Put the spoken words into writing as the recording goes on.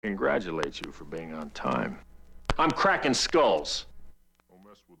Congratulate you for being on time. I'm cracking skulls. Don't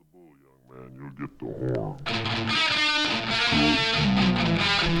mess with the bull, young man. You'll get the horn.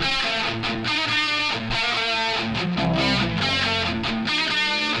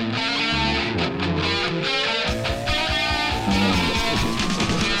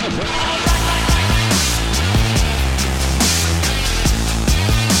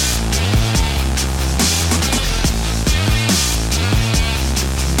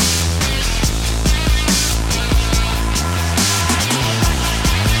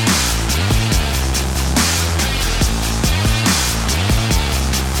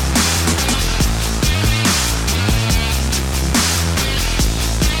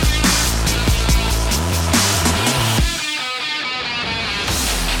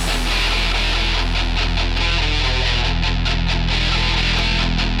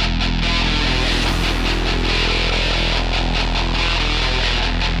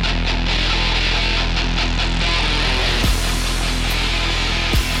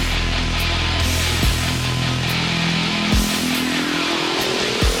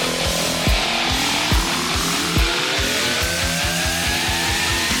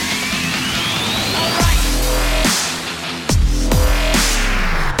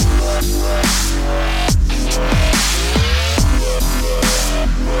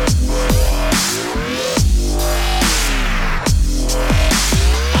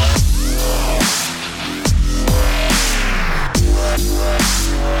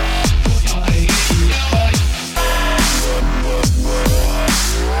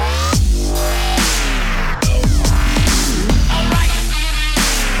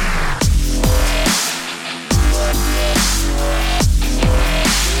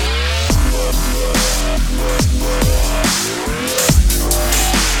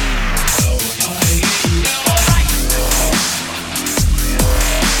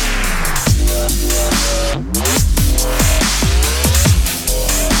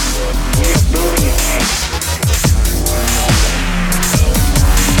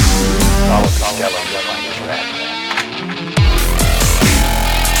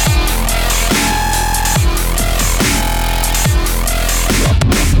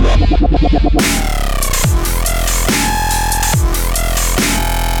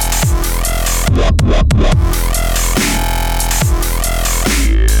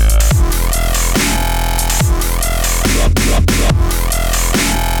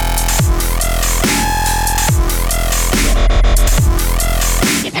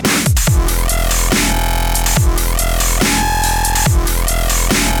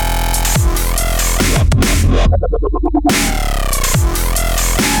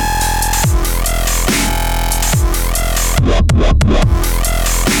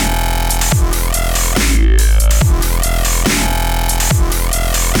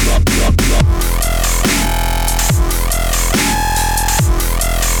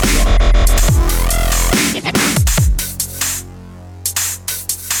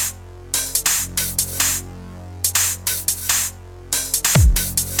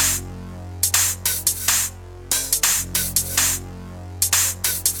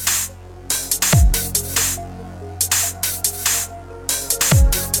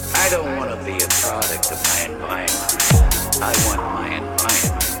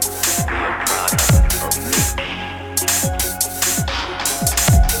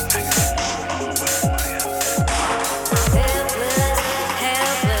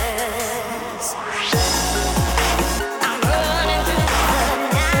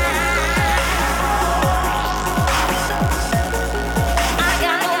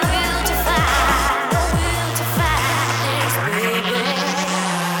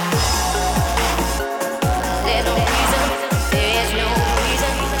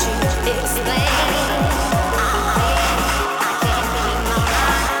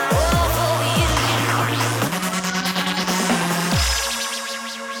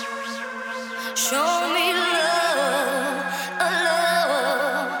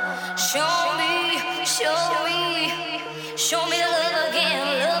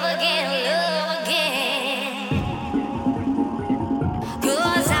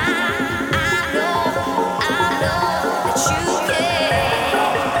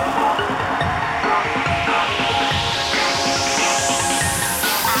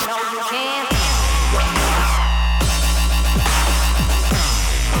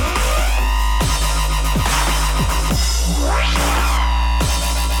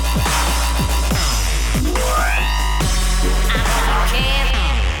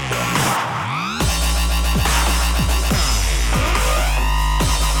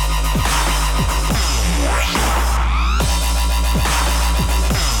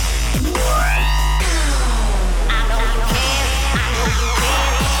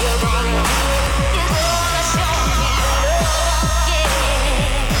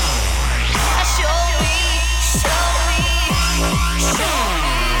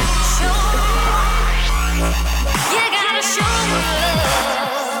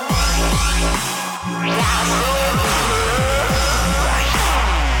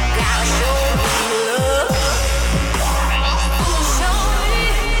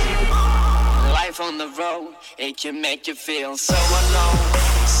 On the road, it can make you feel so alone.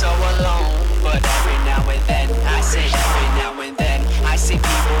 But every now and then, I say every now and then, I see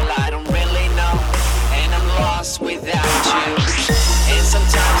people I don't really know, and I'm lost without you. And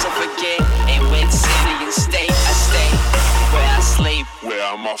sometimes I forget in which city and state I stay, where I sleep, Where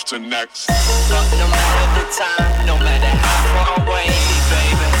I'm off to next. but no matter the time, no matter how far away,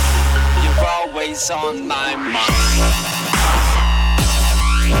 baby, you're always on my mind.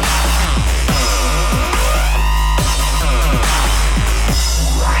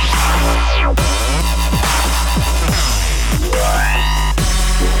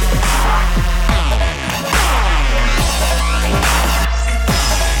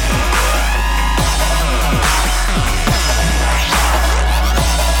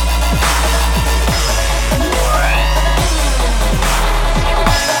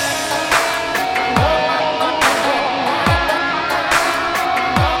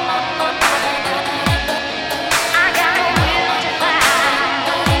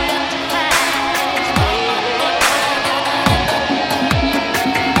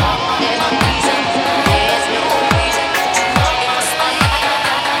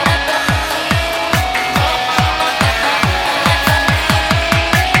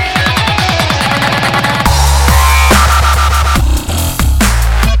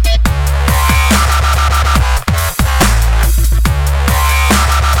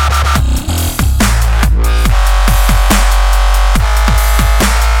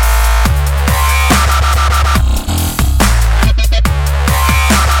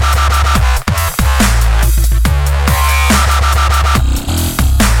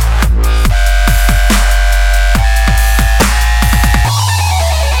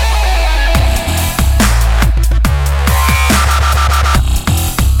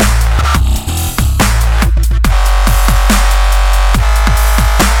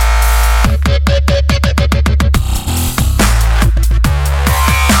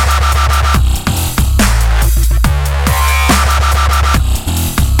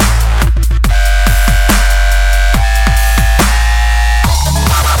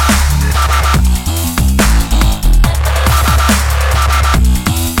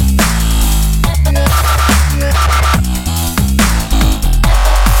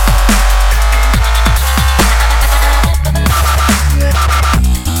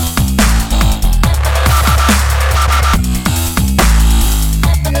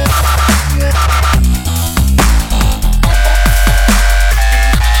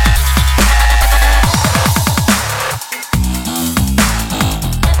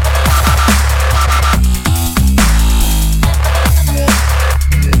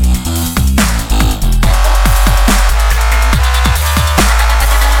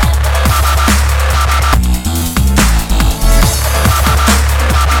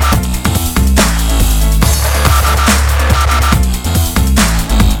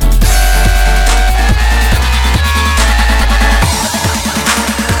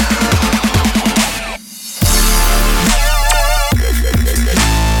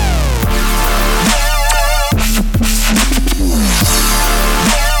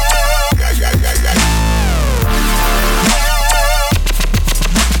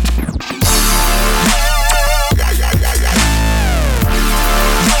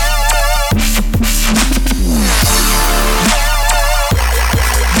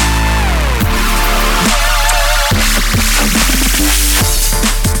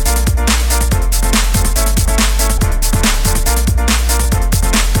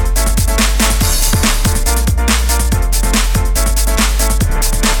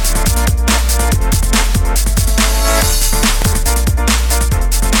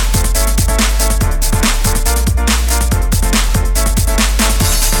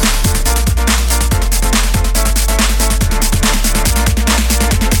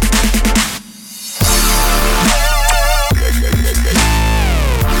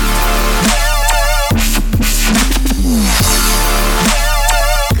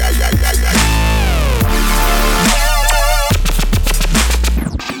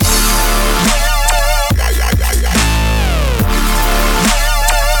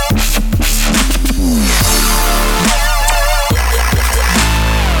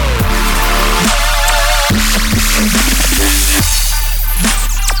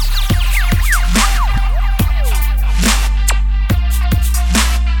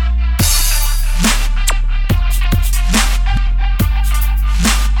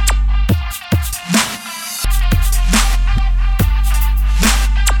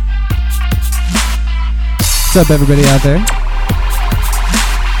 What's up, everybody out there?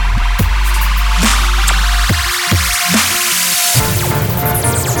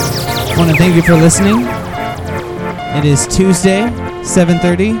 I want to thank you for listening. It is Tuesday,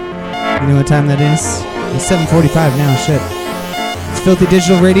 7:30. You know what time that is? It's 7:45 now, shit. It's Filthy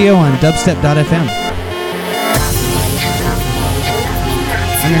Digital Radio on dubstep.fm.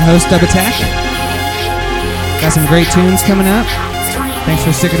 I'm your host, Dub Attack. Got some great tunes coming up. Thanks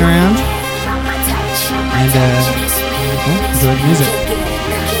for sticking around. And, enjoy the music.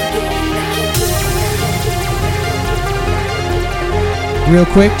 Real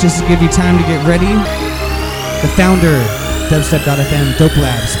quick, just to give you time to get ready, the founder, dubstep.fm, Dope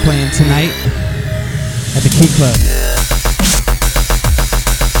Labs, playing tonight at the Key Club.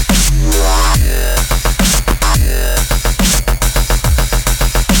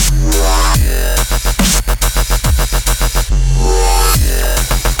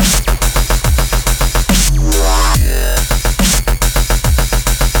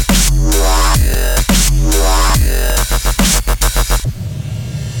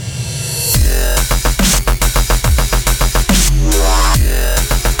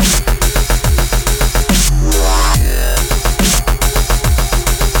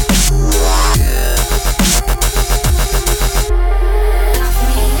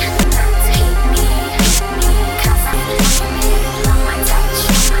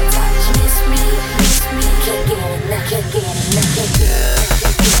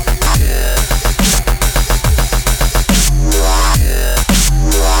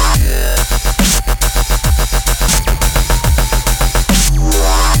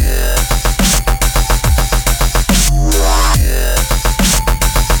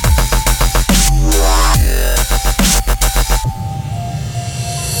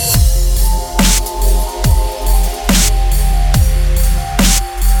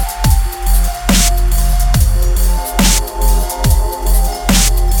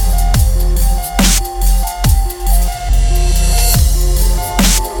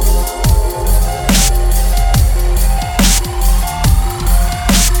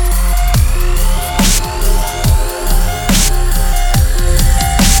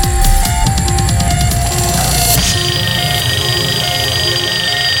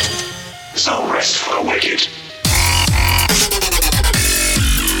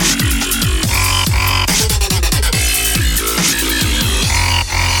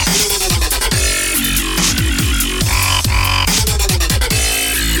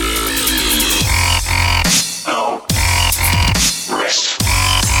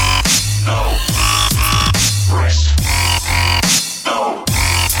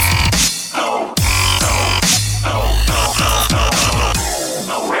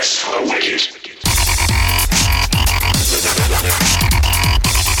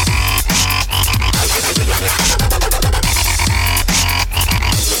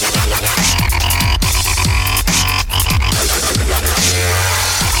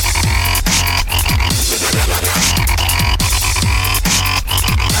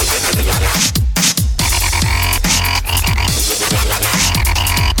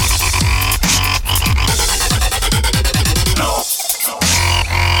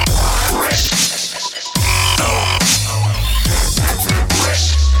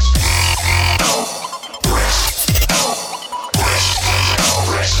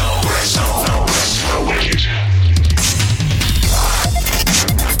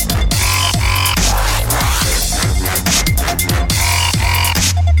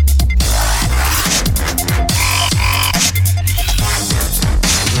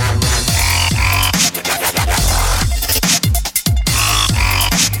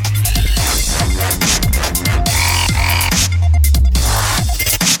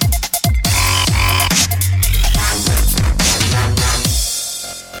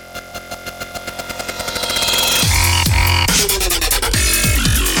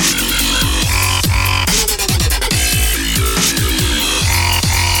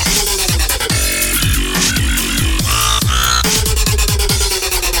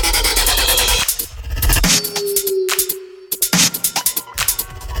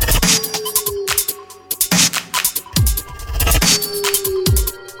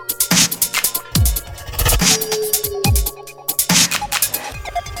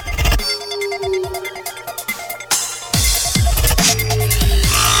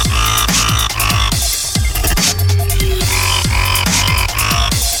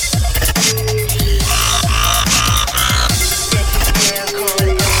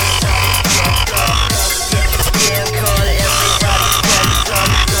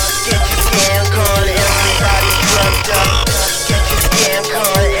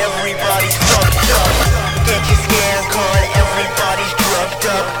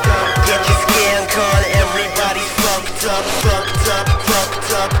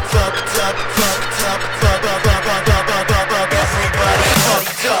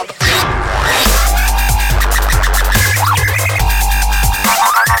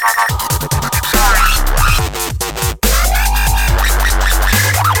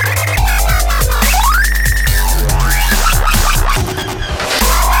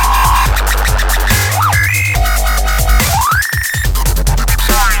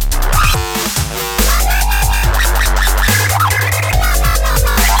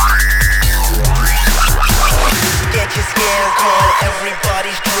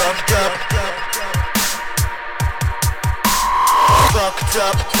 Everybody's drugged up. Fucked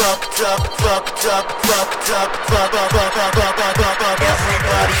up, fucked up, fucked up, fucked up, fucked up, fucked up.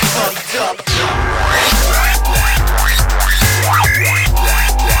 Everybody fucked up.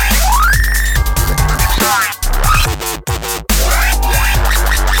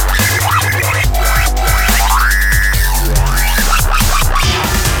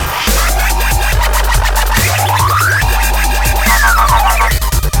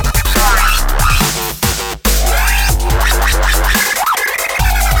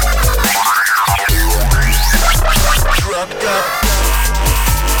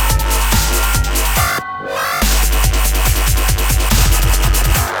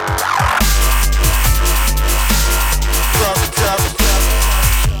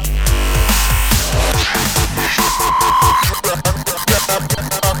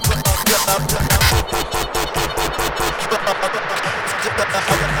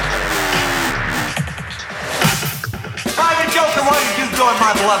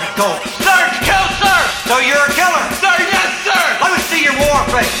 My beloved goal. Sir, kill, sir! So you're a killer? Sir, yes, sir! Let me see your war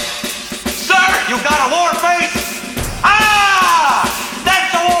face. Sir, you got a war face? Ah! That's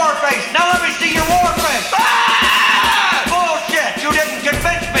a war face. Now let me see your war face. Ah! Bullshit! You didn't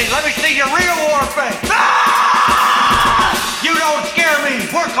convince me. Let me see your real war face. Ah! You don't scare me.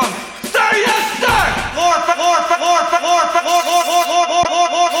 Work on it. Sir, yes, sir! War face. War face. War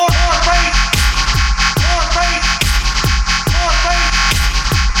face.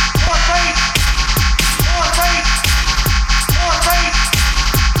 War face. War face. War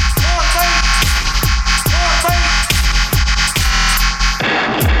face. War face.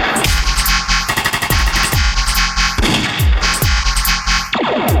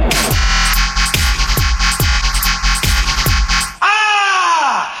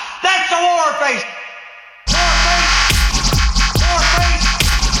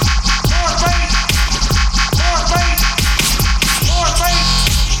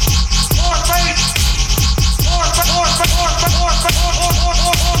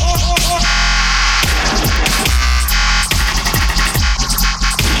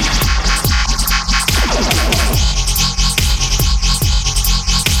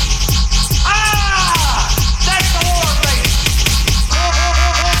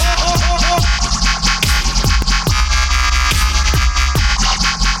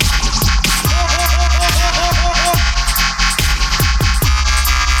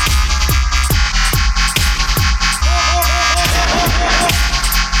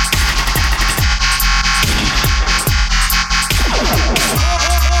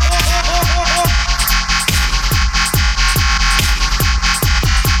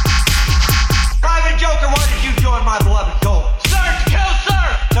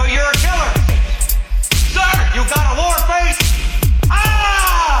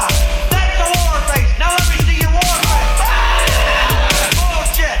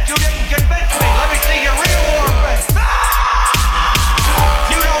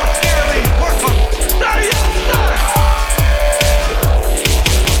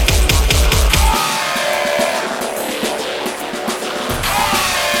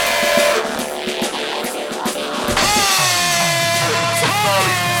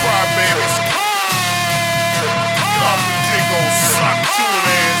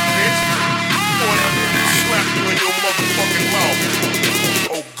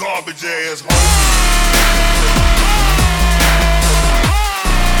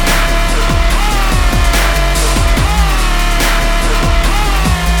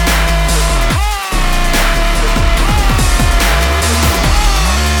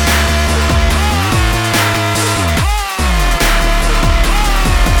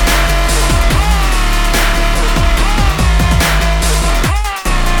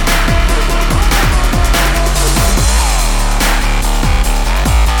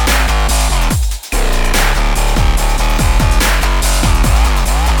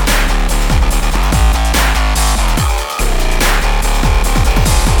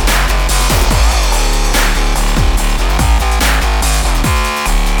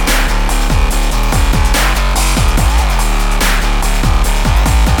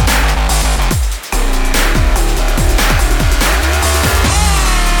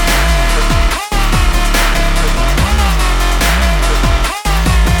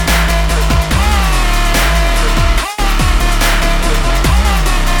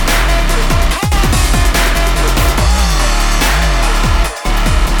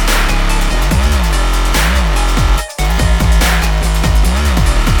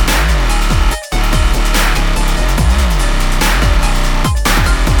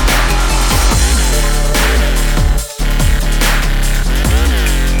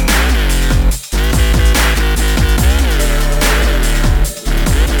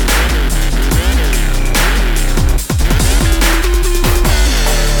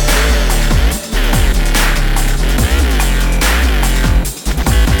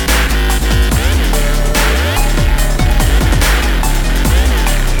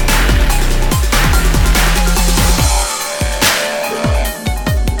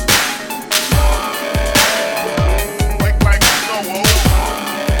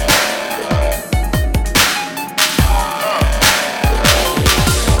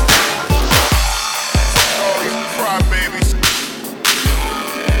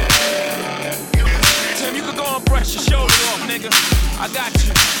 brush your shoulders off, nigga. I got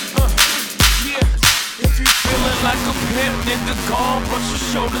you. Yeah. If you feeling like a pimp, nigga, go on, brush your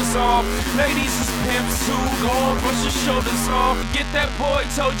shoulders off. Ladies is pimps too, go on, brush your shoulders off. Get that boy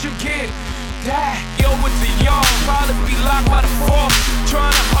told you get that. Yo, with the y'all, probably be locked by the fork.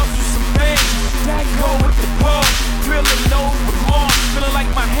 Trying to hustle some things, that go with the ball. Feeling no remorse, feeling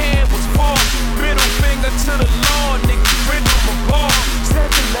like my hand was forced. Middle finger to the law, nigga, rid of my ball. Said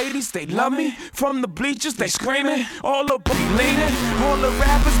the ladies, they love me. From the bleachers, they screaming. All the be leaning, all the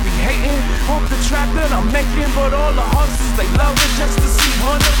rappers be hating. Off the track that I'm making, but all the hustlers, they love it just to see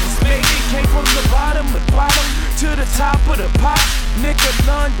one of us make it. Came from the bottom to the top of the pop. Nigga,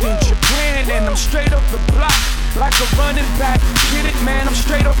 London, Japan, and I'm straight up the block. Like a running back, get it, man, I'm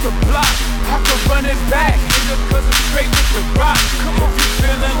straight off the block. I can run it back, nigga, cause I'm straight with the rock. Come on, if you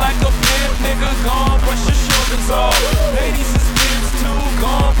feeling like a pimp, nigga, gone, brush your shoulders off. Ladies is pimps too,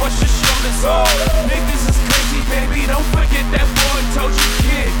 gone, brush your shoulders off. Niggas is crazy, baby, don't forget that boy told you,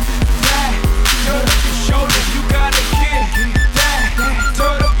 kid. That, turn up your shoulder, you gotta get that.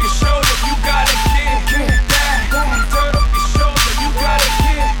 Turn up your shoulder, you gotta get that. Turn up your shoulder, you gotta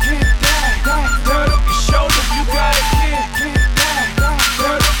get that. Turn up your shoulder, you gotta get that.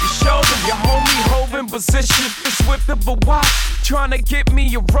 Turn up your shoulder, your homie hove in position. The swift of a watch, tryna get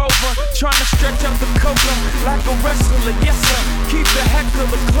me a rover. Tryna stretch out the cover like a wrestler, yes sir. Keep the heckler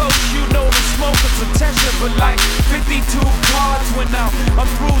close, you know the smoke is attention. But like 52 cards went out, I'm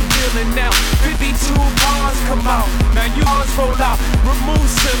through dealing now. 52 bars come out, now you bars roll out. Remove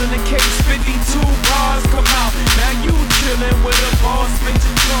ceiling in case 52 bars come out. Now you chillin' with a boss, bitch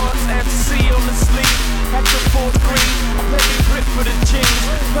and charts, FC on the sleeve. At the 4th green, I play the grip for the jeans.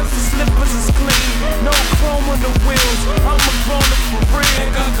 Plus the slippers is clean, no chrome on the wheels. I'm a grown-up for real.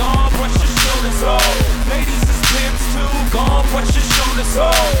 Nigga, gone, brush your shoulders off. Ladies is pimps too, gone, brush your shoulders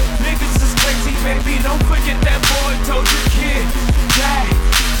off. Niggas is crazy, baby, don't forget that boy told you, kid. That,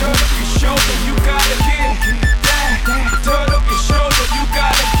 turn up your shoulder, you gotta get that. Turn up your shoulder, you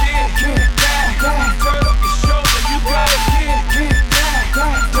gotta get that. Turn up your shoulder, you gotta get that.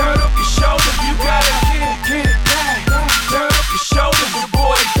 Turn up your shoulder, you gotta get that. Turn up your shoulder, the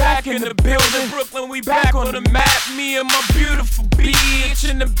boy back in the building. Brooklyn, we back on the map. Me and my beautiful bitch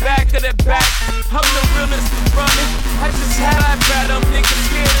in the back of that back. I'm the realest running. I just had at them niggas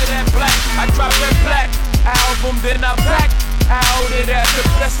scared of that black. I dropped that black album, then I back out it as the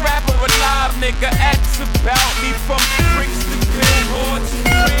best rapper alive. Nigga, acts about me from bricks to billboards,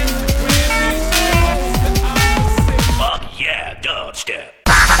 friends to friends. Fuck yeah, dubstep.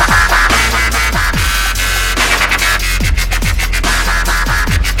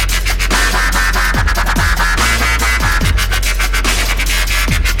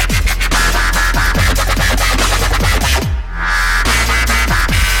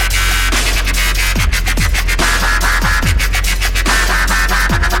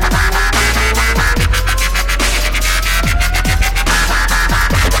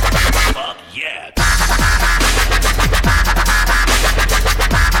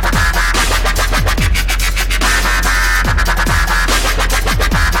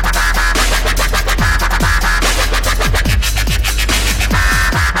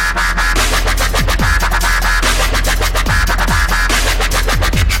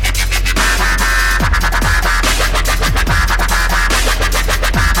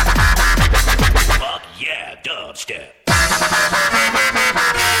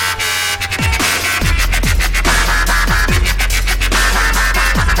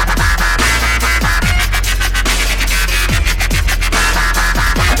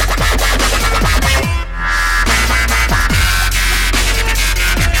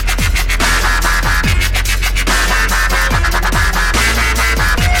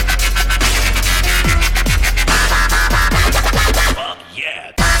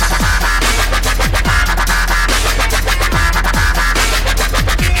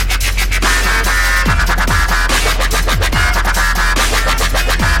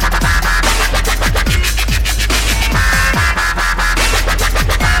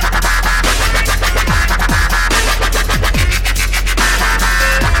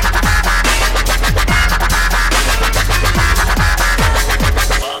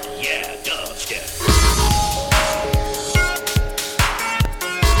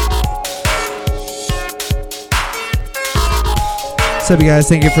 What's up, you guys?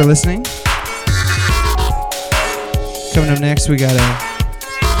 Thank you for listening. Coming up next, we got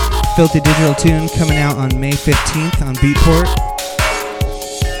a Filthy Digital tune coming out on May 15th on Beatport.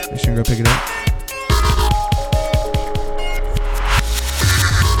 I should go pick it up.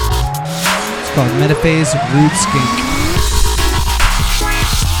 It's called Metaphase Rude Skink.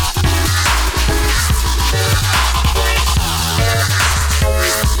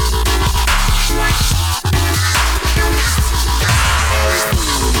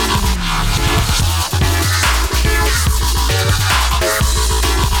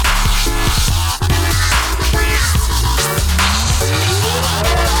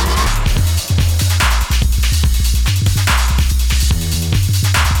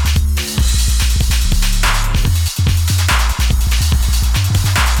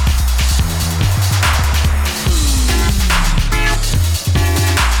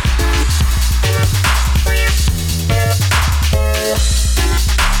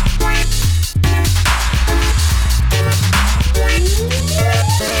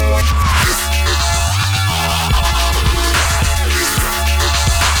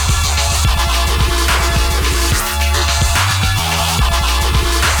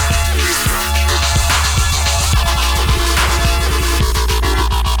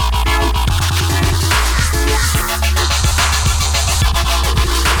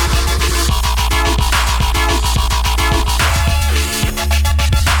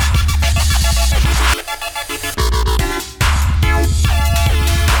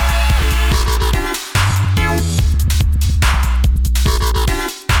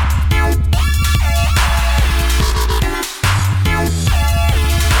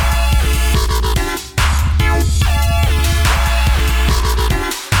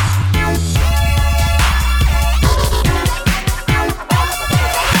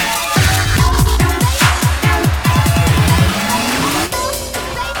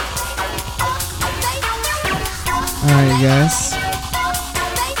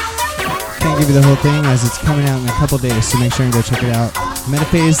 can't give you the whole thing as it's coming out in a couple days, so make sure and go check it out.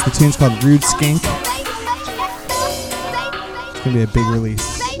 Metaphase, the tune's called Rude Skink. It's gonna be a big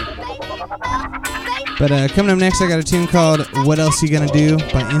release. But coming up next, I got a tune called What Else You Gonna Do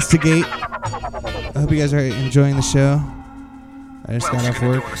by Instigate. I hope you guys are enjoying the show. I just got off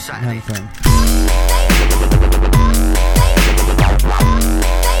work. I'm having fun.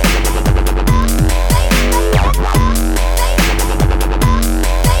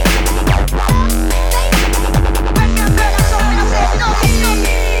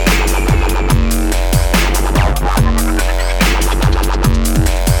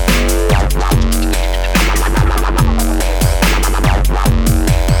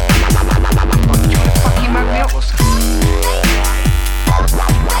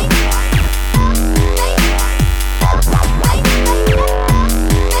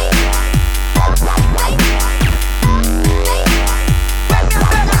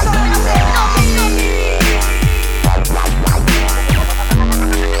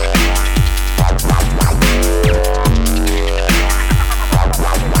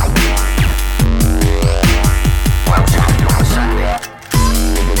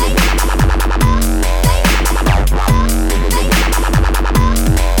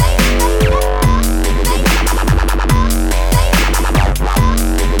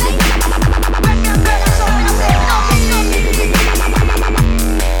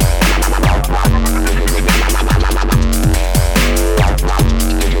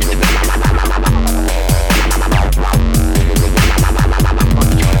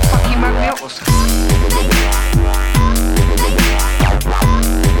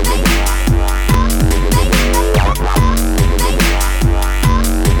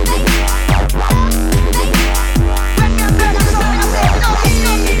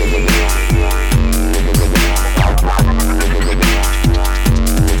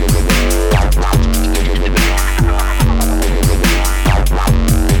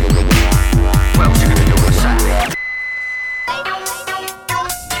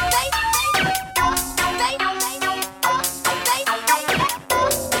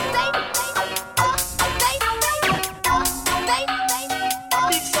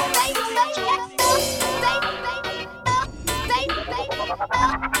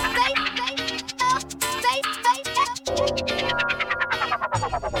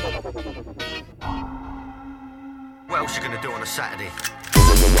 What else you gonna do on a Saturday?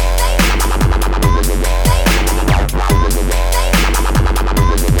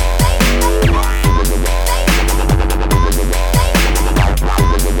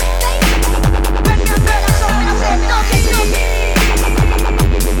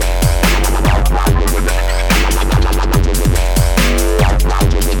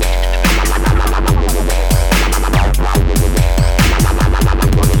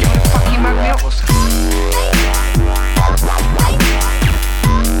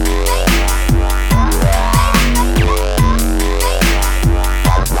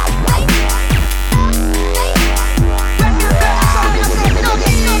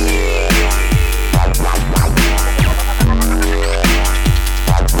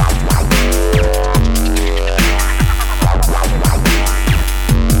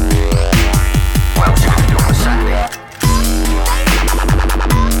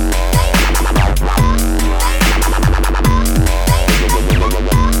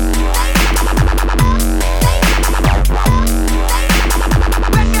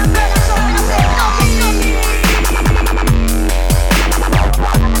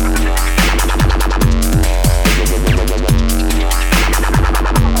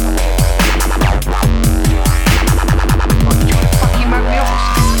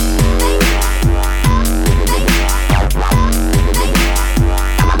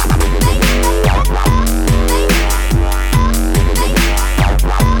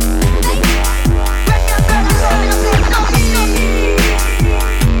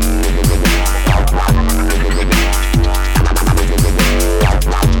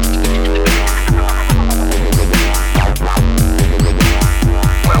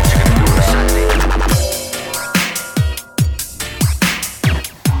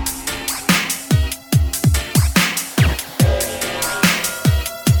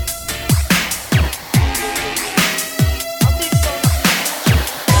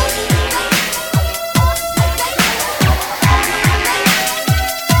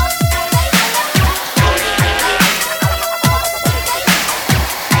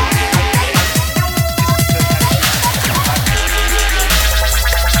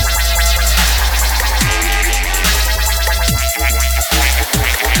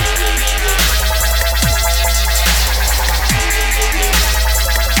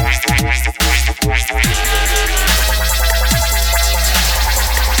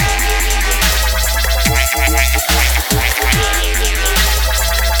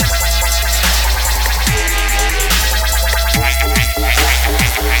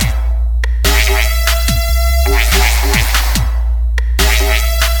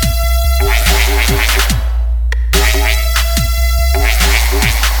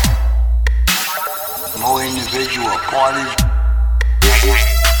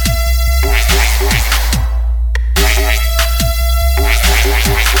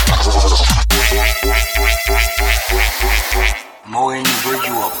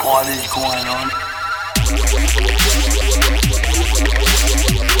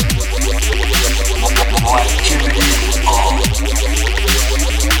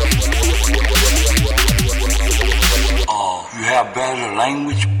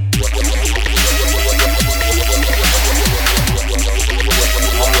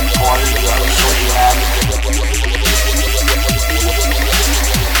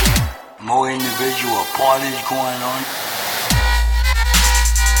 parties going on.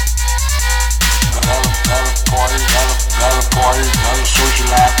 Got a party, got a social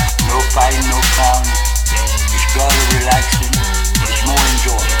life. No fighting, no clowning. It's better relaxing. It's more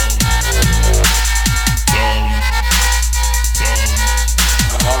enjoyable.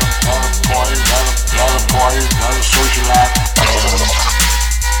 Got a party, got a social life.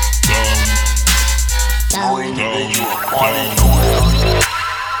 More individual parties going on.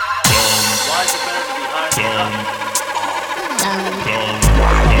 Why is it better to be high than high?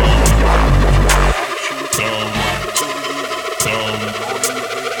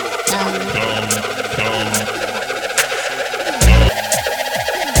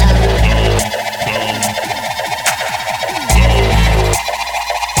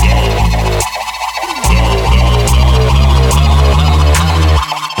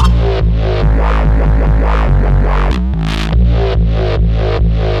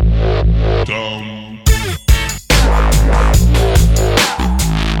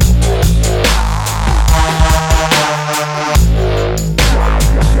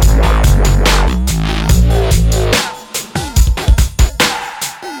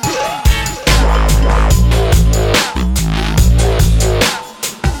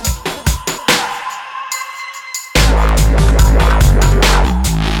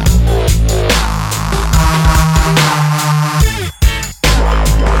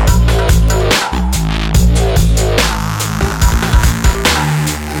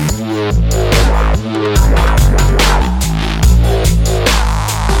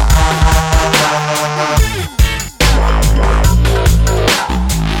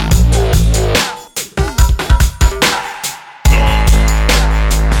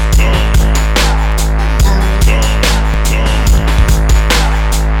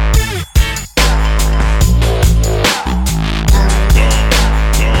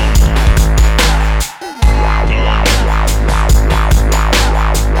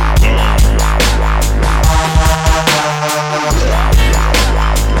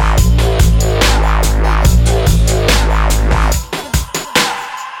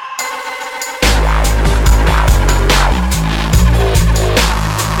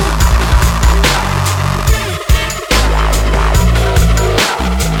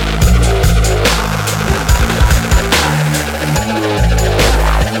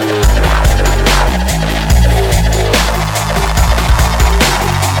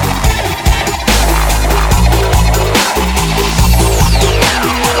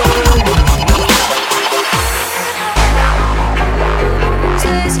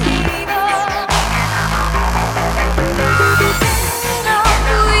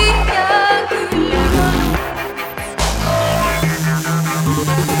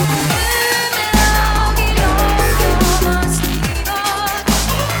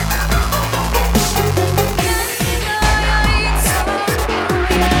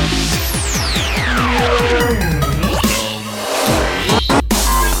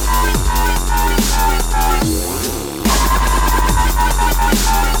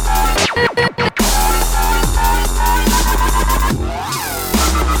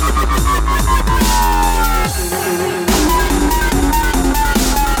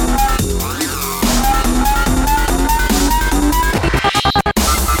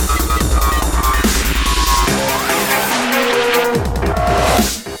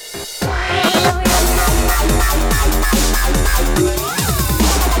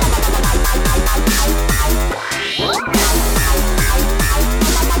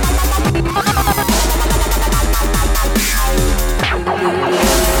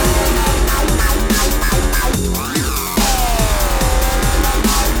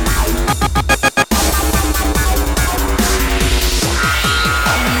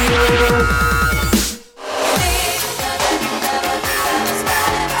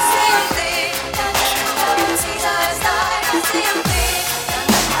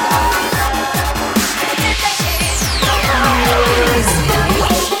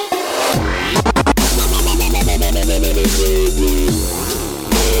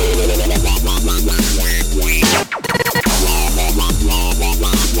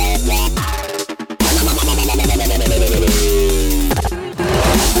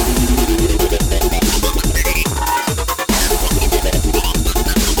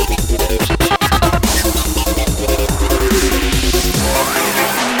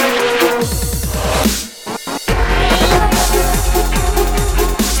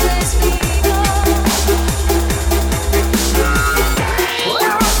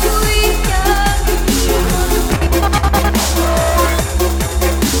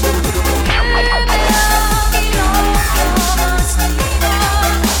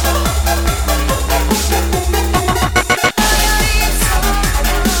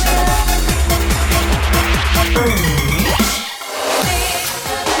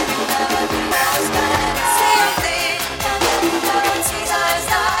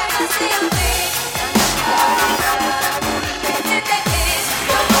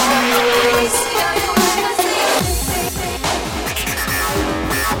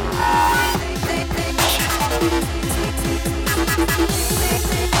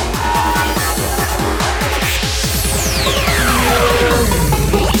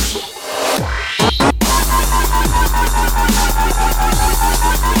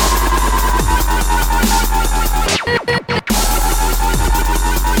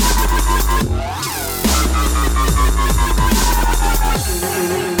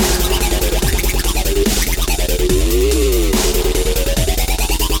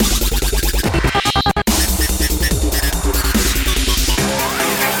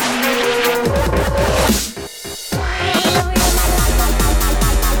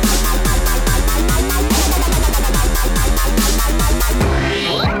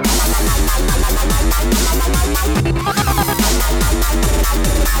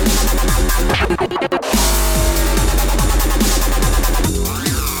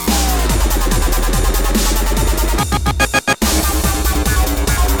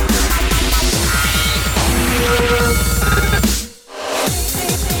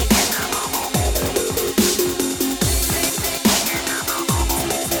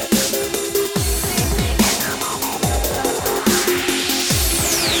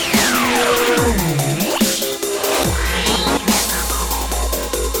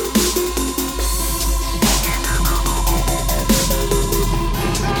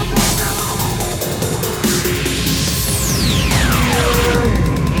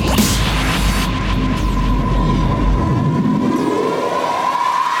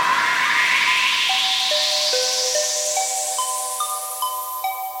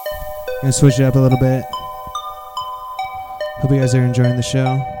 Gonna switch it up a little bit. Hope you guys are enjoying the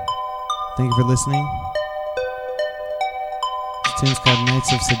show. Thank you for listening. This tune's called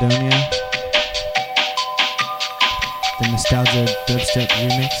Knights of Sidonia. The Nostalgia Dubstep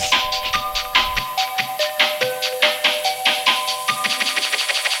Remix.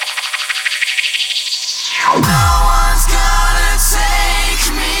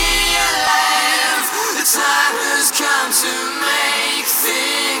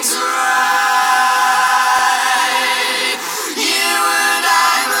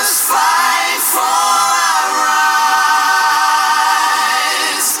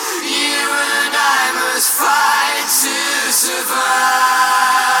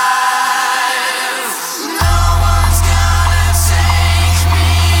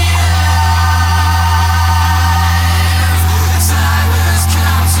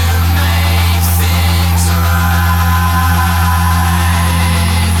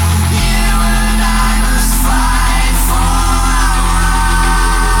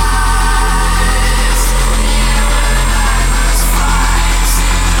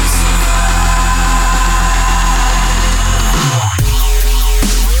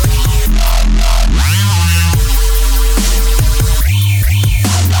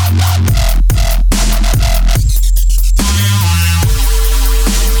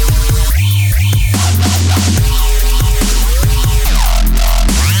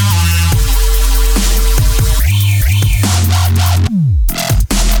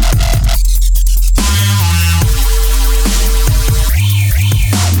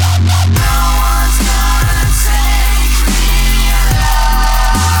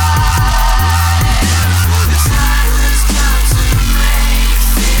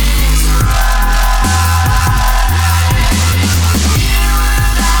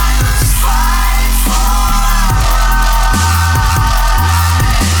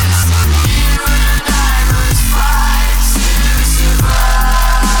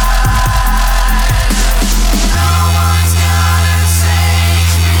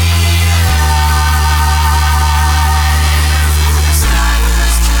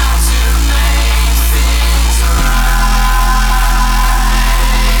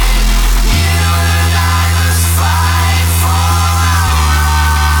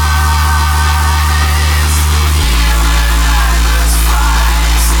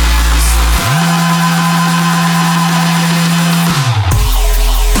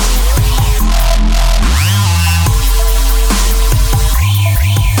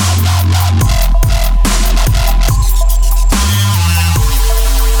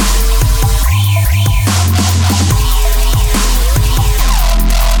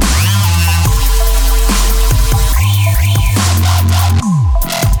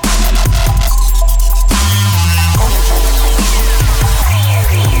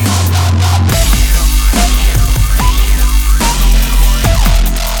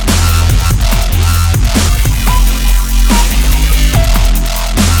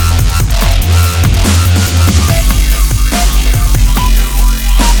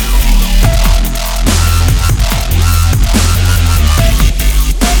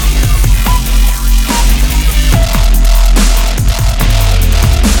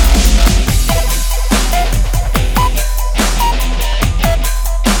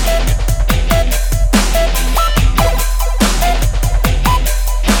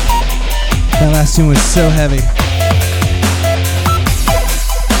 Last tune was so heavy.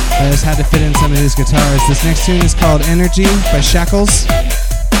 I just had to fit in some of his guitars. This next tune is called Energy by Shackles.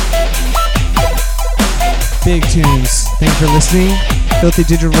 Big tunes. Thanks for listening. Filthy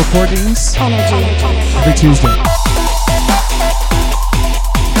Digital Recordings. Every Tuesday.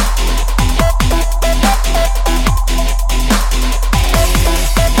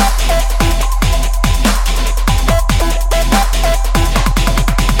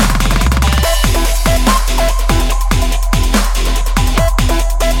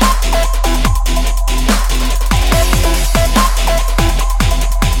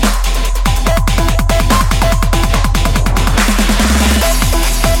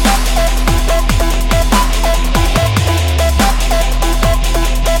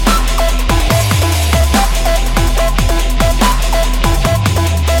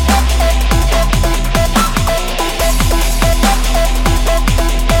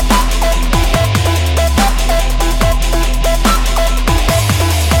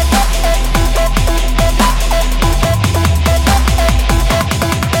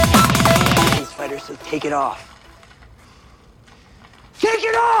 Take it off. Take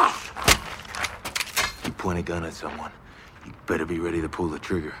it off! You point a gun at someone, you better be ready to pull the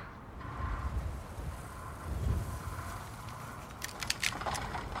trigger.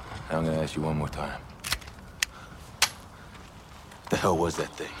 I'm gonna ask you one more time. The hell was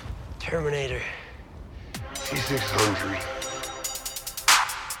that thing? Terminator. T-600.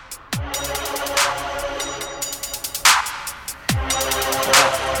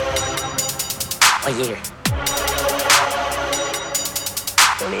 What year?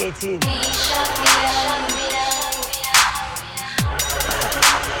 2018.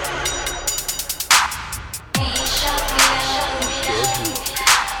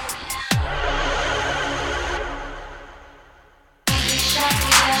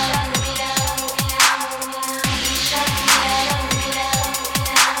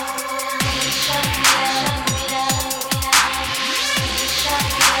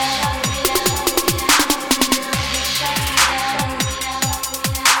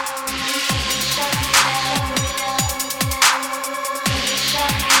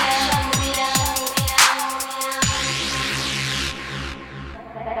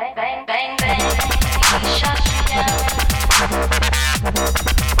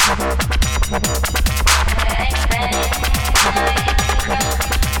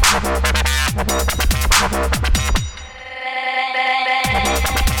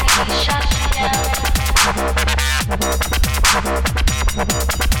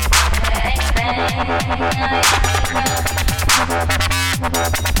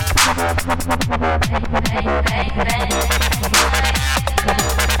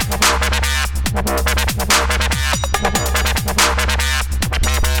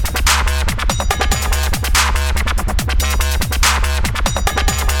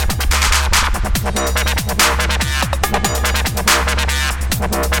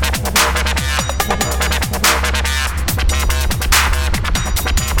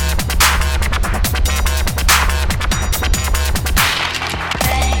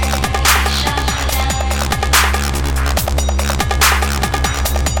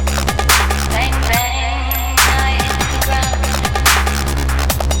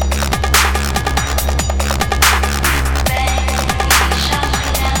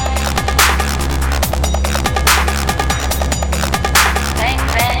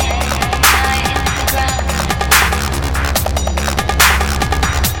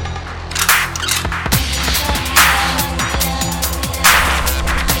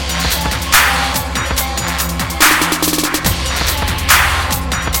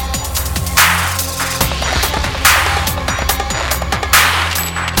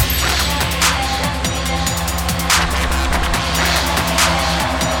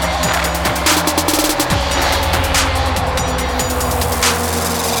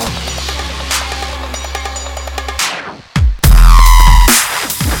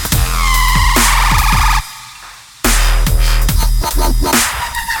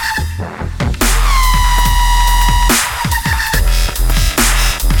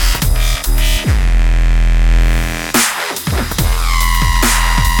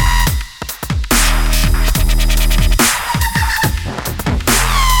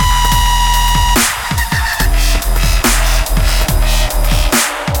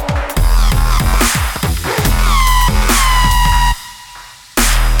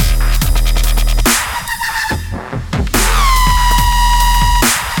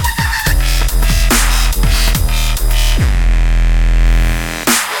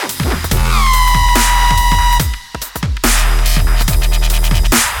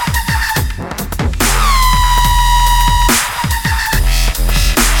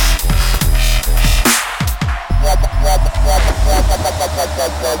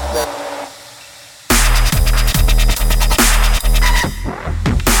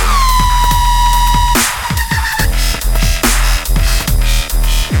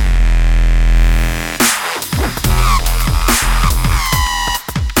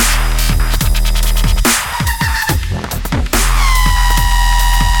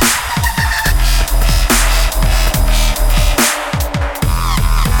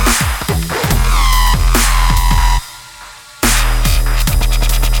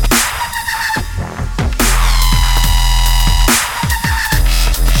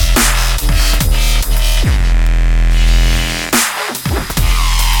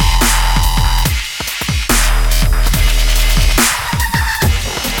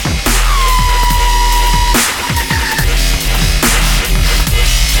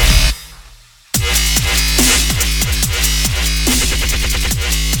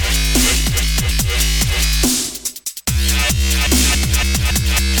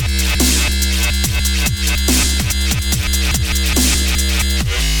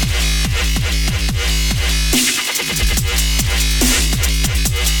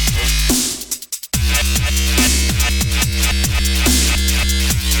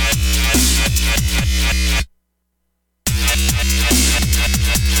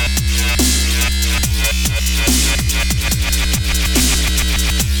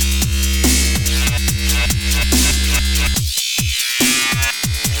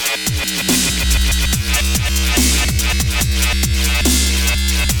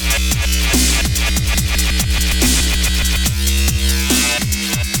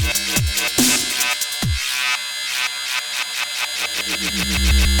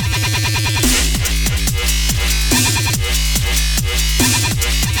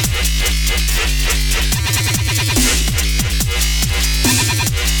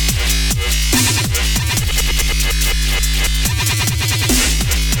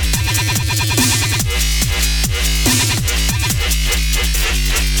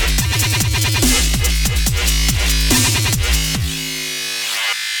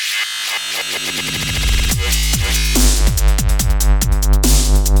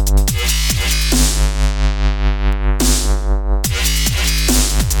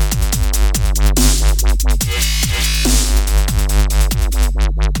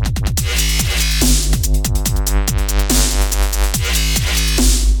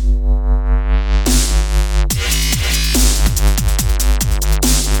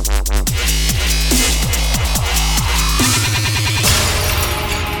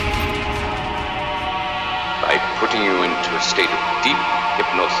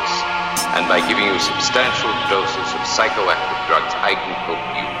 And by giving you substantial doses of psychoactive drugs, I can help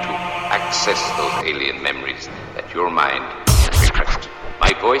you to access those alien memories that your mind has repressed.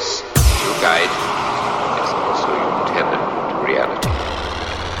 My voice, your guide, is also your tether to reality.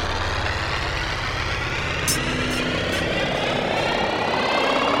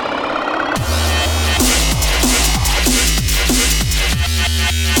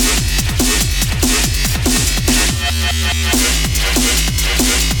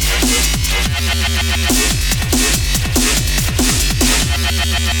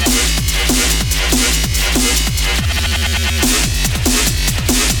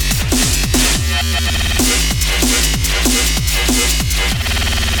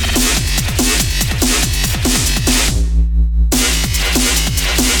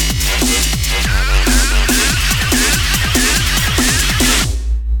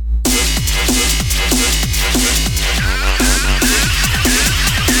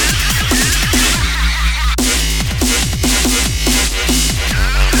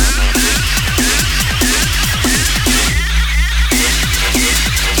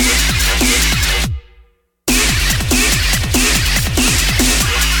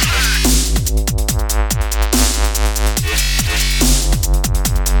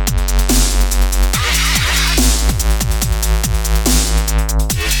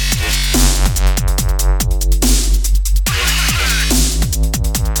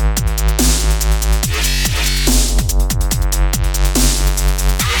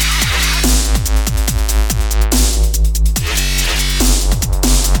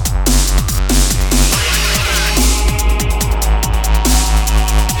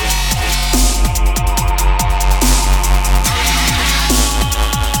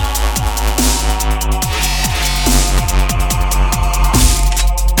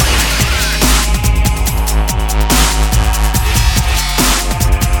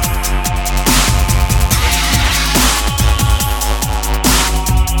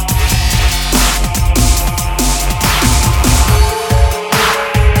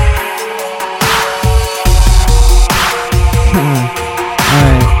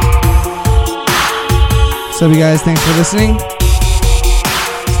 What's up, you guys? Thanks for listening.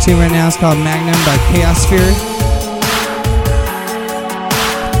 This tune right now is called Magnum by Chaosphere.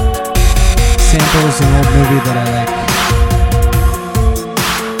 Samples an old movie that I like.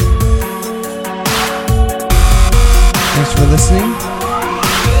 Thanks for listening.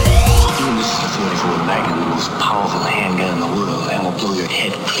 Even this is a 44 Magnum, the most powerful handgun in the world, and will blow your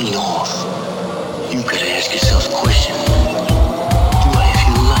head clean off. You gotta ask yourself a question. Do I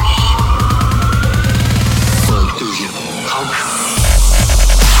feel lucky? Or do you? How true?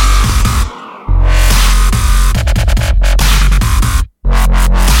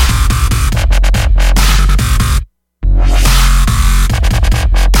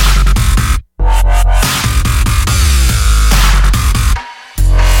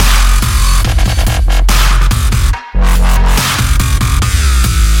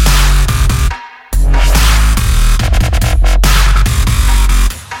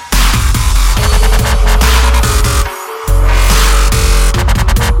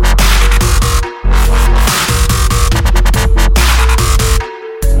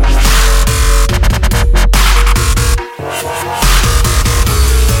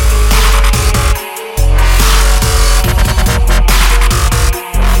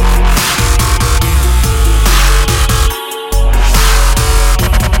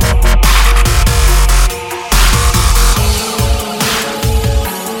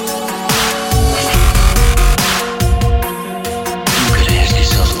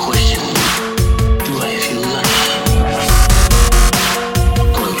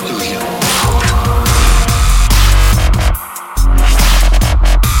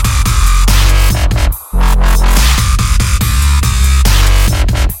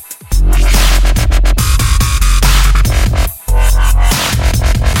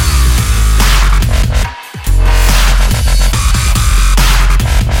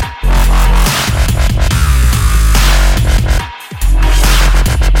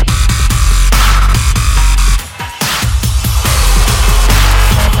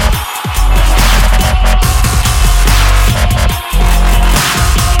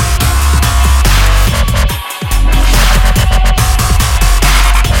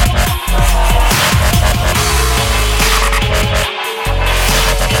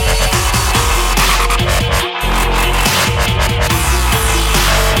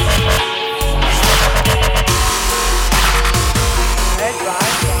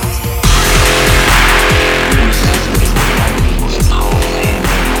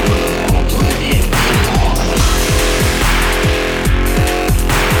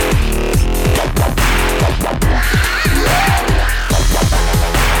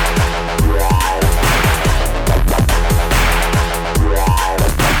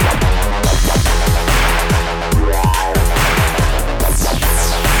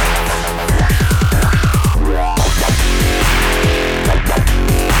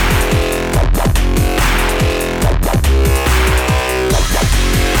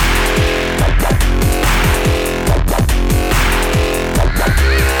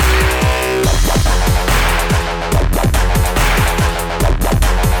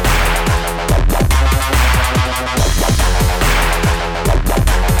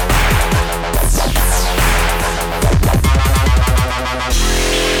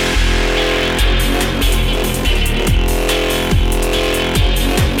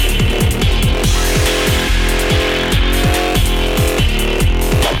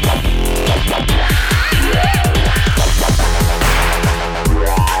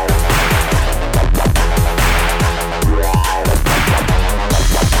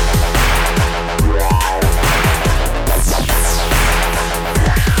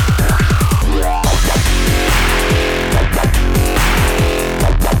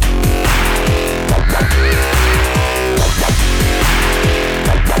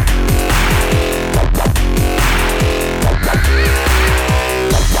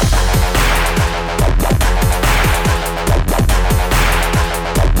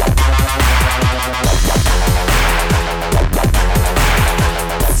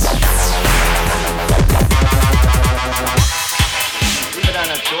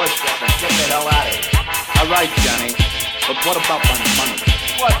 What about my money?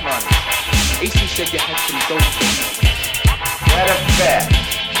 What money? AC said you had some dope. Matter of fact,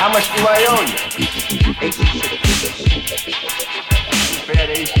 how much do I owe you? AC said Too bad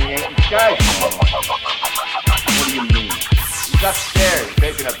AC ain't in charge anymore. what do you mean? He's upstairs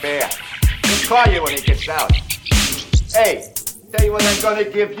taking a bath. He'll call you when he gets out. Hey, tell you what I'm gonna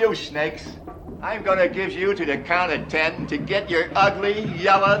give you, Snakes. I'm gonna give you to the count of 10 to get your ugly,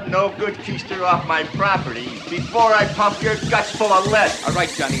 yellow, no-good keister off my property before I pump your guts full of lead. All right,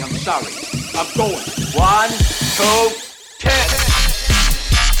 Johnny, I'm sorry. I'm going. 1, 2, 10.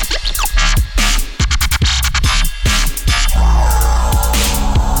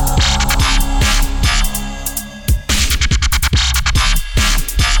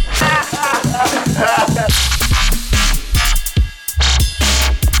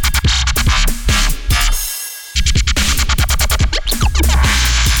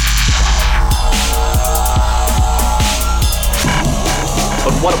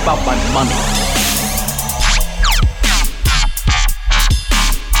 But what about my money?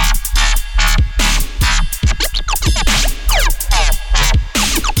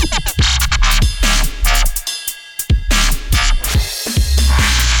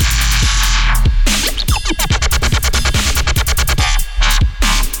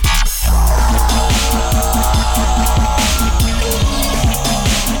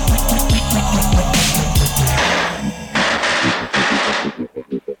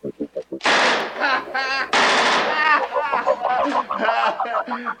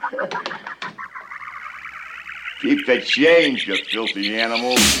 Keep the change, you filthy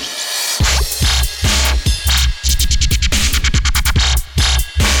animal.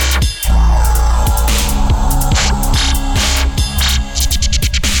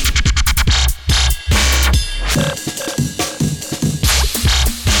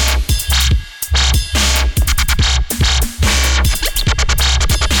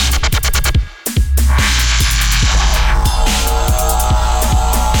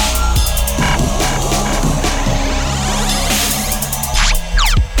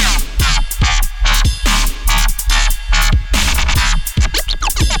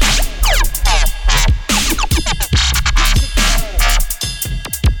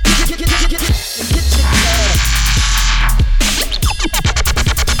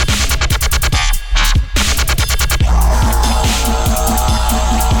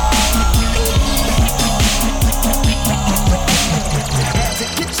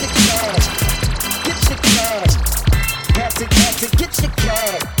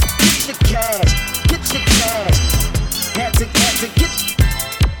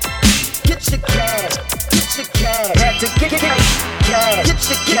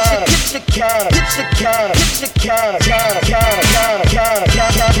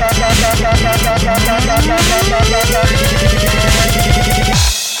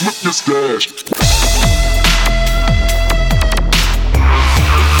 Flip your stash. Flip your stash.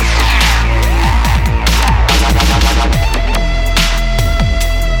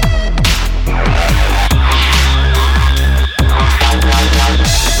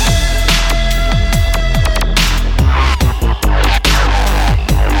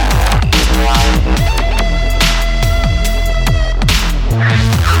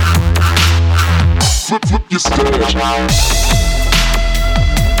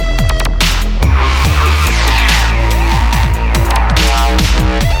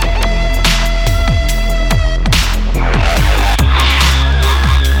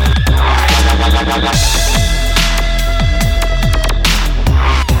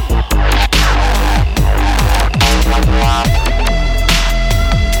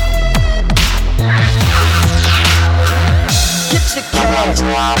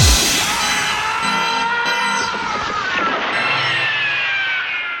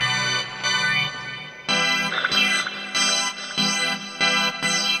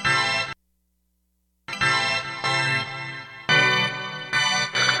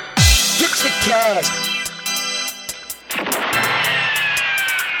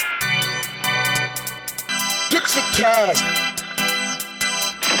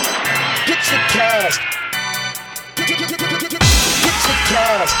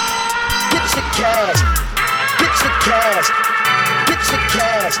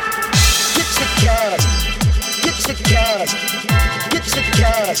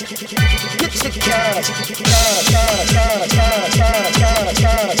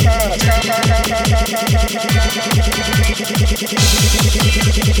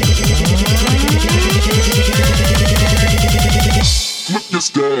 Flip your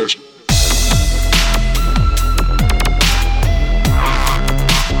stash.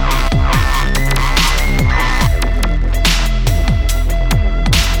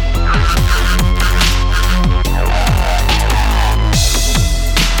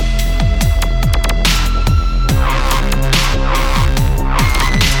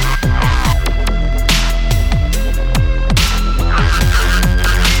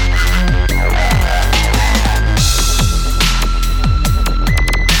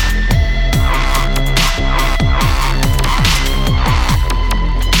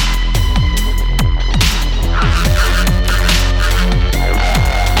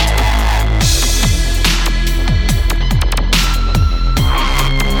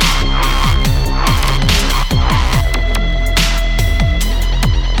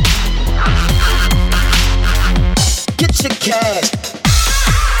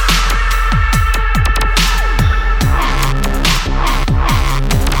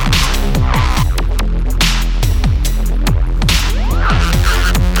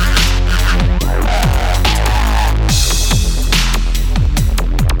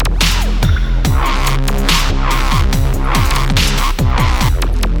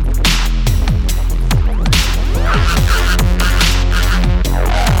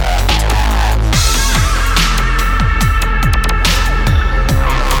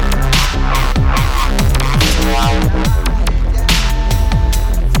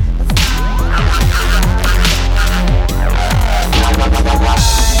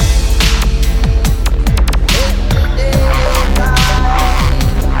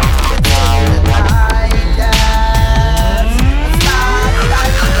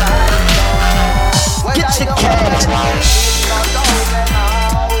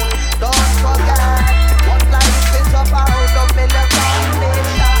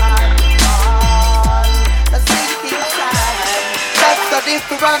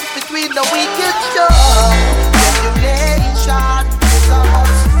 difference between the weak and strong. Regulation is a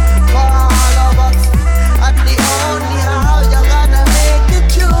must for all of us. And the only how you're gonna make it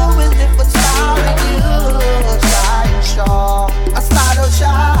through is if we start with you. Shine strong, a star to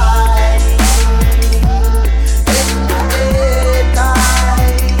shine. In the daytime,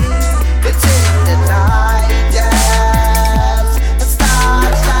 it's in the night, yes. A star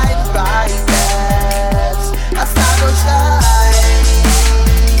shines bright, yes. A star to shine.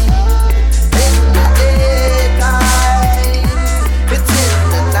 In the daytime, it's in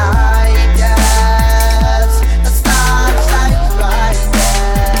the night, yes. A star shines bright,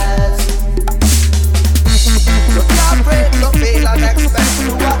 yes. You can't break, no fail and expect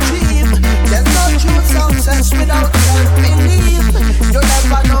to achieve. There's no true success without self-belief. You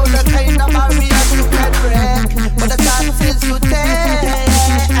never know the kind of barriers you can break, but the chances you take.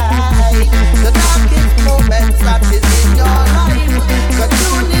 The darkest moments that is in your life,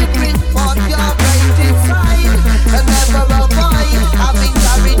 continue bring forth your brightest side. And never avoid having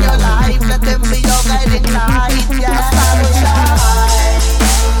joy in your life. Let them be your guiding light. Yeah, star to shine.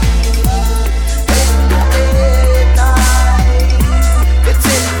 In the daytime, it's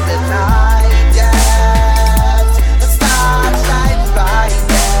in the night, yes. A star shines bright,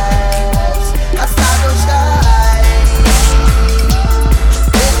 yes. A star to shine.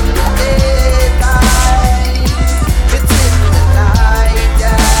 In the daytime, it's in the night,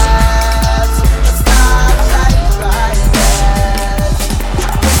 yes. A star shines bright, yes.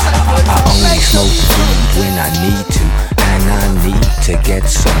 I only smoke weed when I need to, and I need to get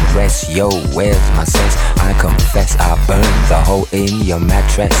some rest. Yo, where's my sense? I confess I burned the hole in your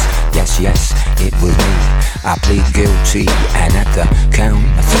mattress. Yes, yes, it was me. I plead guilty, and at the count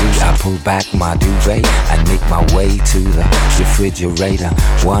of 3 I pull back my duvet and make my way to the refrigerator.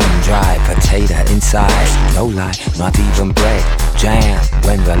 One dry potato inside, no lie, not even bread. Jam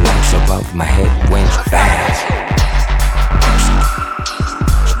when the lights above my head went fast.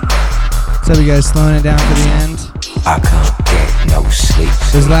 So you guys slowing it down for the end? I can't get no sleep.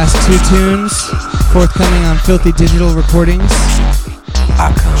 Those last 2 tunes forthcoming on Filthy Digital Recordings.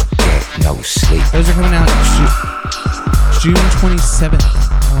 I can't get no sleep. Those are coming out June 27th, I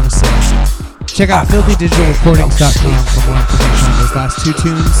want to say. Check out filthydigitalrecordings.com for more information on those last 2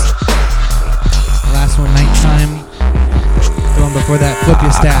 tunes. The last one, Nighttime. The one before that, Flip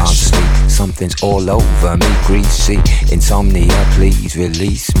Your Stash. Something's all over me, greasy. Insomnia, please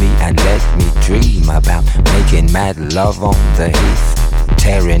release me and let me dream about making mad love on the heath.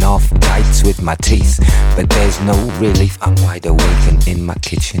 Tearing off tights with my teeth, but there's no relief. I'm wide awake and in my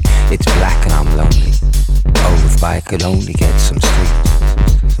kitchen. It's black and I'm lonely. Oh, if I could only get some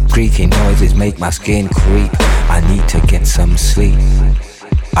sleep. Creaking noises make my skin creep. I need to get some sleep.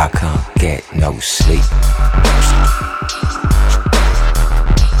 I can't get no sleep.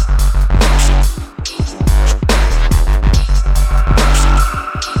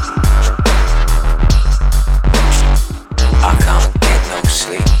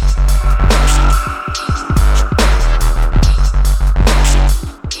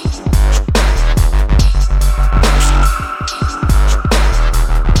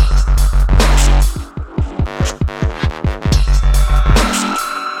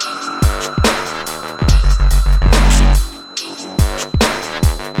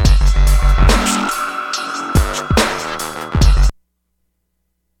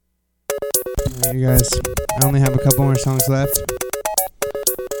 You guys, I only have a couple more songs left.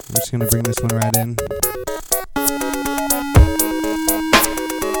 I'm just gonna bring this one right in.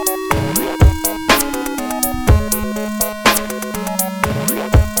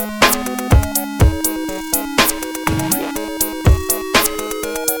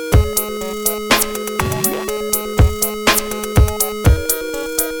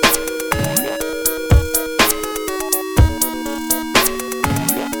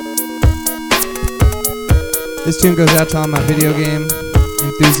 This tune goes out to all my video game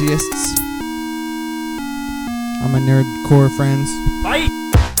enthusiasts, all my nerdcore friends. Bye.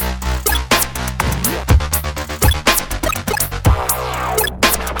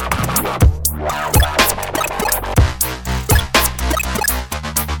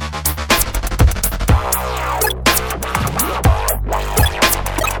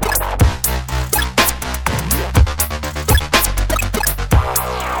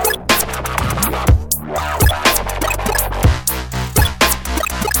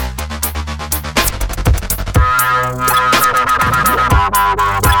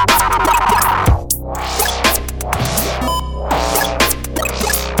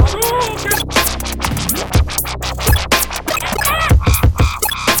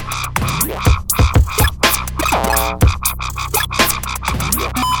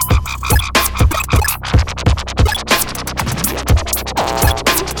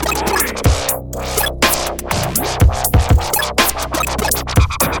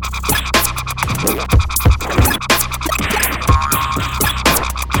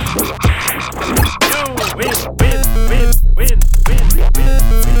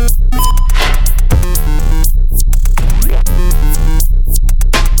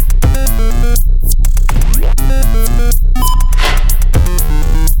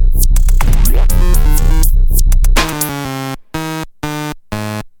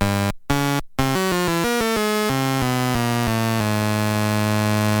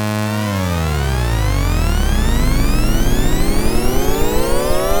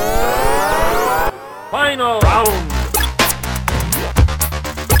 final round.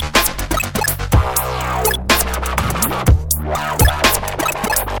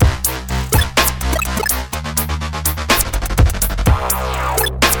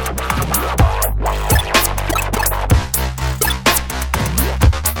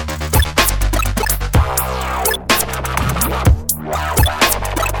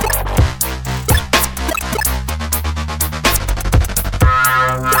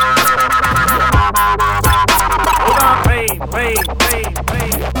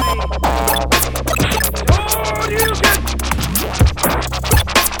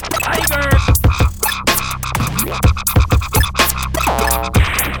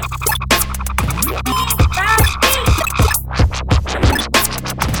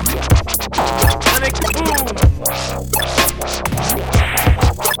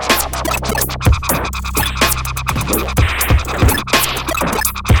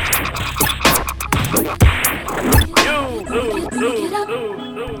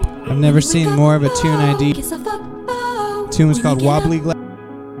 Never seen more of a tune ID. Tune was called Wobbly Glass.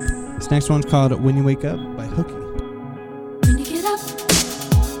 This next one's called When You Wake Up by Hooky.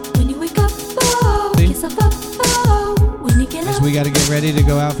 As we gotta get ready to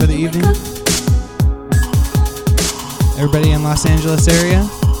go out for the evening. Everybody in Los Angeles area,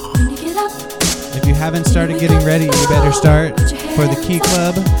 if you haven't started getting ready, you better start for the Key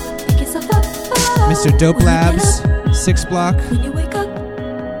Club, Mr. Dope Labs, 6 Block,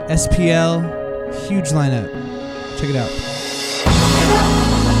 SPL, huge lineup. Check it out.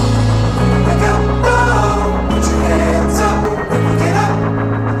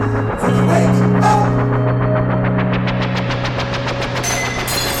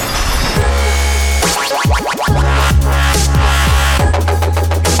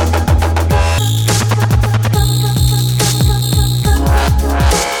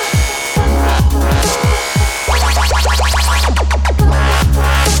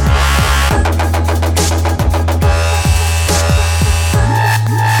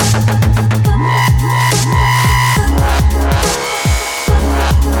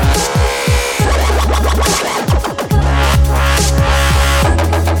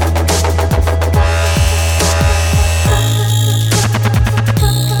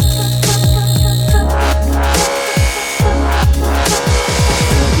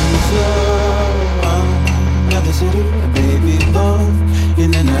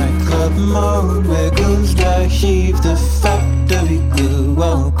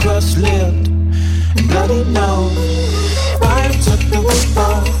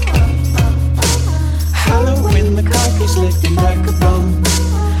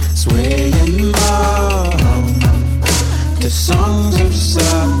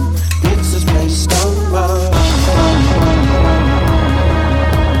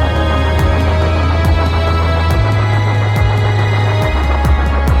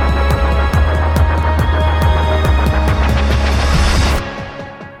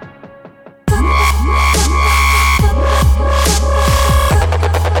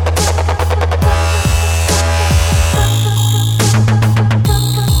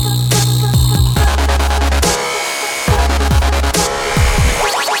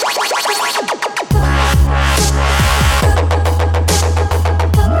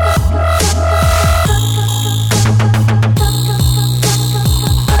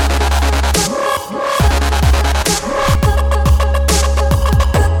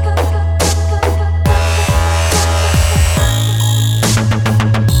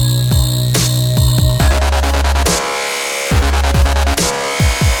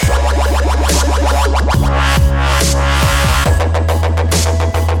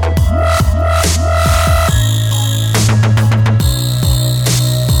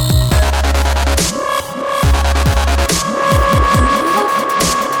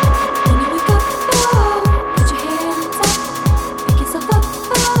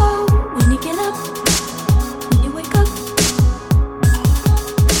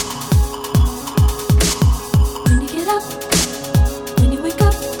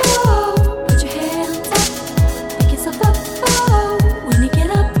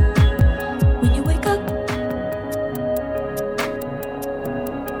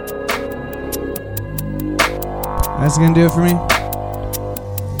 That's gonna do it for me.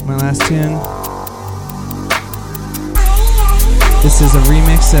 My last tune. This is a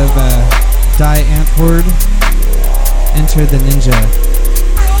remix of Die Antwoord, Enter the Ninja.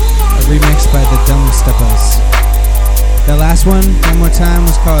 A remix by the Dumb Steppers. That last one more time,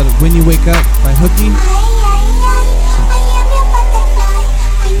 was called When You Wake Up by Hooky.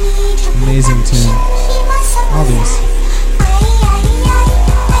 Amazing tune. All these.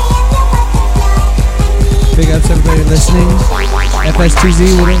 everybody listening.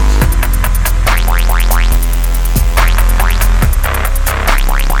 FS2Z, what up?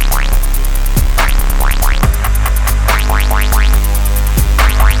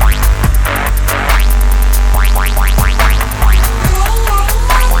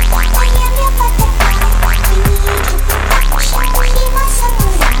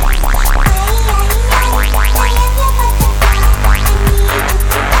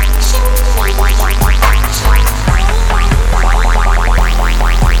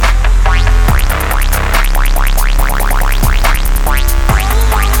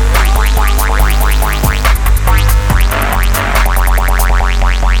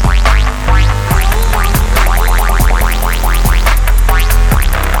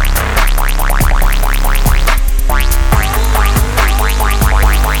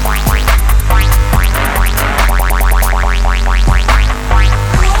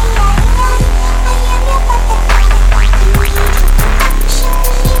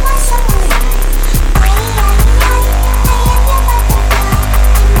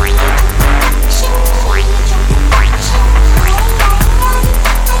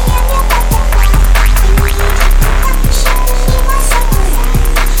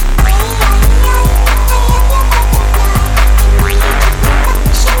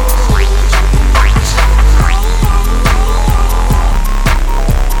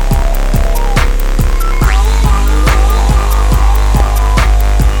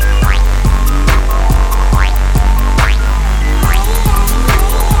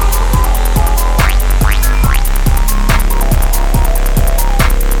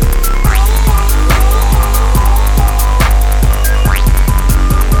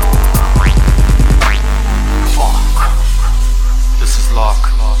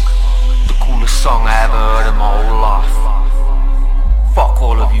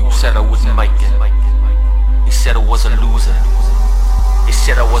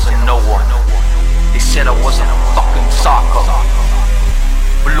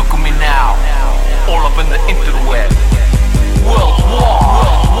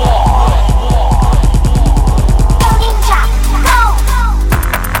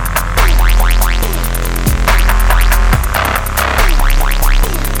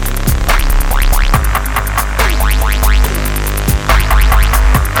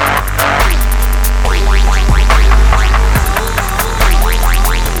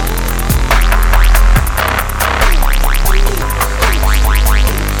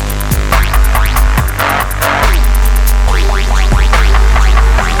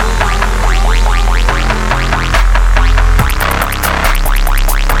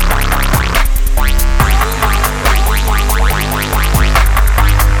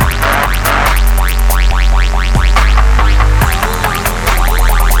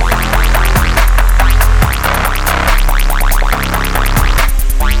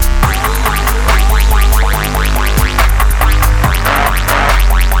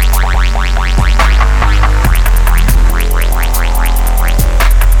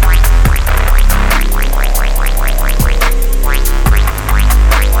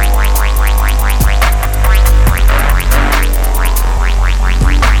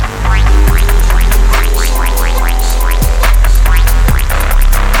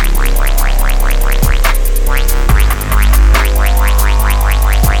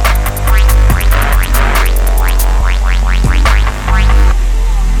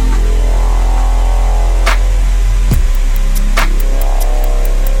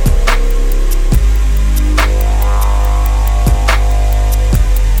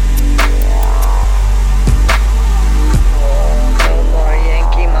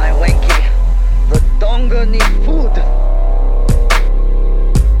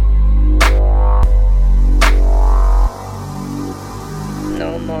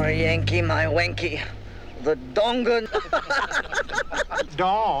 Yankee, my wanky. The donga.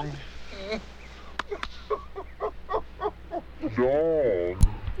 Dong. Dong.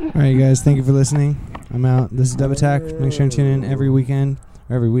 All right, guys. Thank you for listening. I'm out. This is Dub Attack. Make sure and tune in every weekend,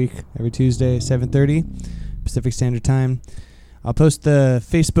 or every week, every Tuesday, 7:30 Pacific Standard Time. I'll post the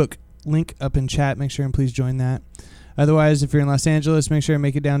Facebook link up in chat. Make sure and please join that. Otherwise, if you're in Los Angeles, make sure and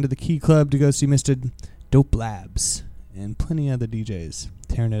make it down to the Key Club to go see Mr. Dope Labs and plenty of other DJs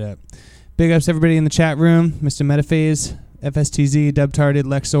tearing it up. Big ups to everybody in the chat room. Mr. Metaphase, FSTZ, Dubtarded,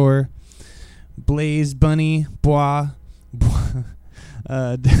 Lexor, Blaze, Bunny, Bois,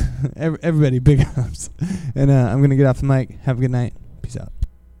 everybody, big ups. And I'm going to get off the mic. Have a good night. Peace out.